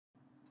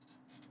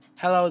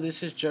Hello,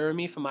 this is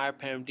Jeremy from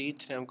iParamD.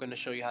 Today I'm going to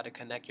show you how to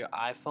connect your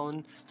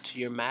iPhone to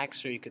your Mac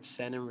so you could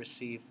send and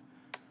receive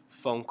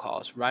phone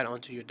calls right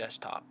onto your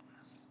desktop.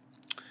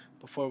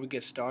 Before we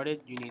get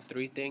started, you need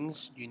three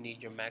things. You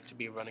need your Mac to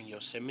be running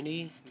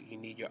Yosemite, you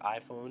need your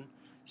iPhone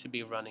to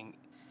be running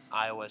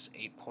iOS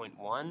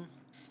 8.1,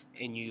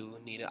 and you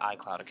need an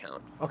iCloud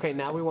account. Okay,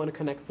 now we want to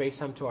connect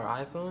FaceTime to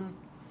our iPhone.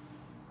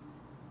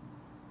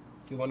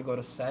 We want to go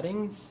to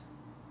Settings.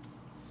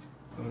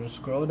 We're going to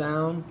scroll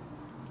down.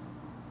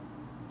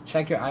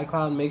 Check your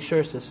iCloud, make sure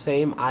it's the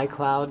same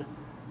iCloud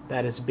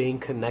that is being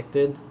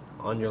connected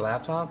on your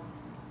laptop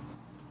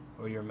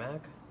or your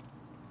Mac.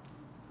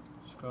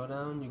 Scroll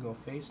down, you go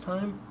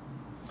FaceTime,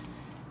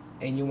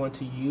 and you want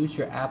to use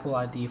your Apple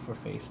ID for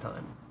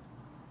FaceTime.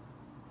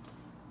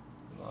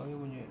 Log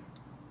in when you...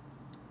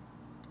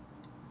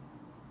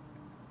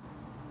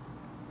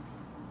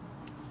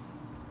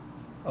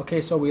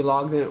 Okay, so we're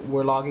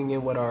logging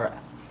in with our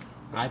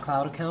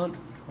iCloud account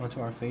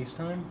onto our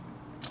FaceTime.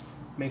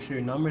 Make sure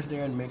your number's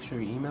there and make sure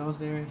your email is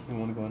there. You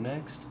want to go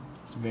next.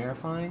 It's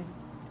verifying.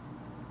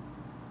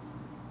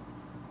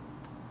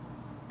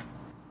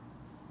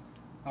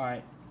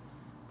 Alright.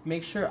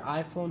 Make sure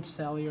iPhone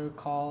cellular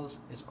calls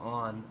is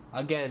on.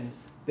 Again,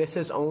 this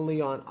is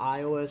only on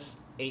iOS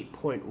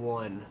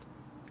 8.1.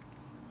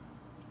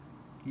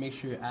 Make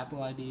sure your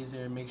Apple ID is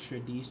there. Make sure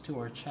these two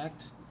are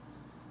checked.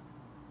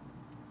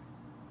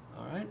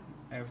 Alright.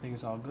 Everything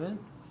is all good.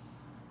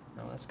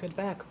 Now let's get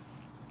back.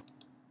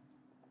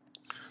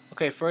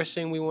 Okay, first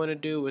thing we want to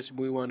do is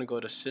we want to go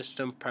to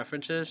System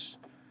Preferences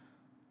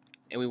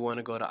and we want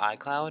to go to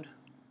iCloud.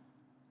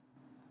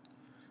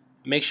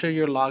 Make sure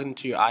you're logged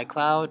into your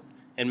iCloud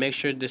and make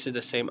sure this is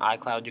the same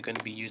iCloud you're going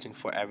to be using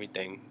for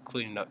everything,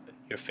 including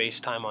your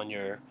FaceTime on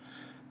your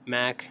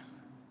Mac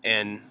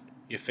and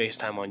your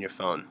FaceTime on your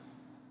phone.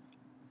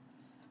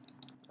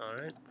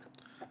 Alright,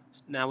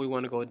 now we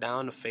want to go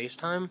down to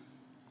FaceTime.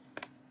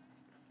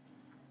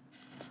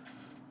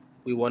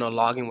 We want to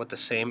log in with the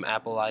same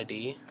Apple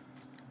ID.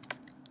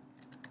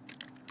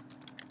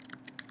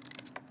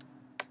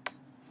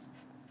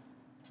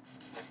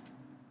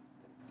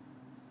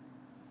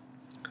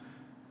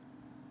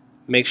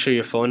 Make sure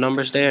your phone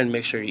number's there and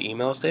make sure your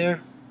email's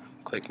there.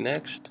 Click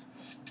Next.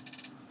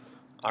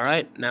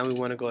 Alright, now we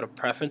want to go to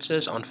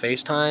Preferences on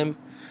FaceTime.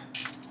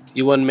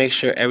 You want to make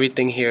sure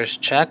everything here is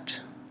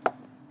checked.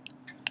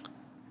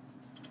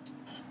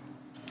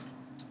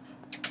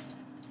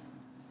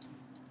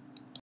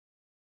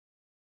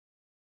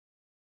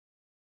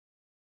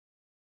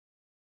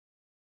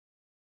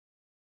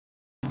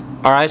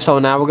 Alright, so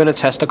now we're going to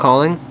test the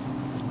calling.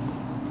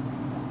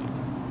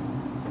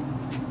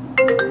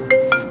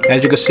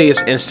 As you can see,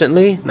 it's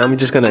instantly. Now I'm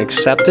just going to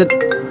accept it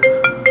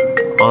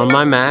on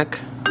my Mac.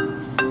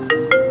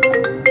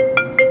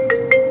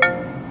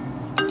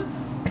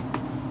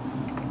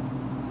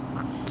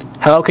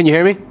 Hello, can you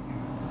hear me?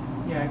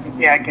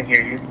 Yeah, I can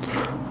hear you.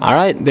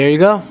 Alright, there you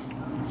go.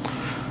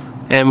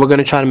 And we're going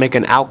to try to make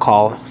an out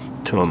call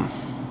to him.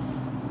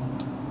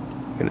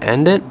 We're going to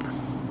end it.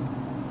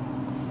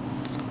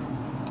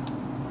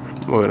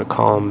 We're going to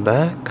call him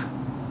back.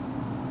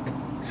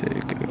 So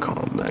you're going to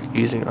call him back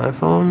using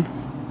iPhone.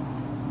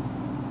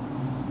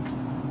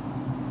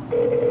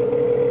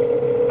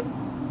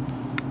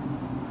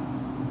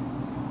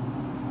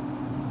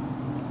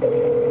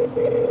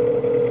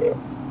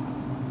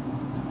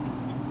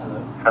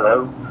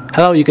 Hello?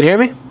 Hello, you can hear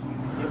me?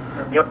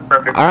 Yep,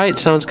 perfect. Alright,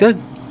 sounds good.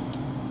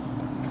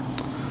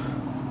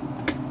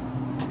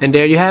 And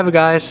there you have it,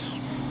 guys.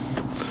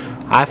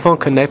 iPhone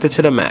connected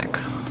to the Mac.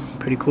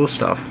 Pretty cool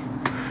stuff.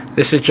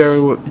 This is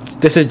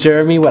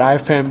Jeremy with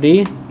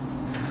iParamD.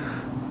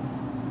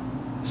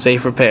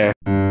 Safe repair.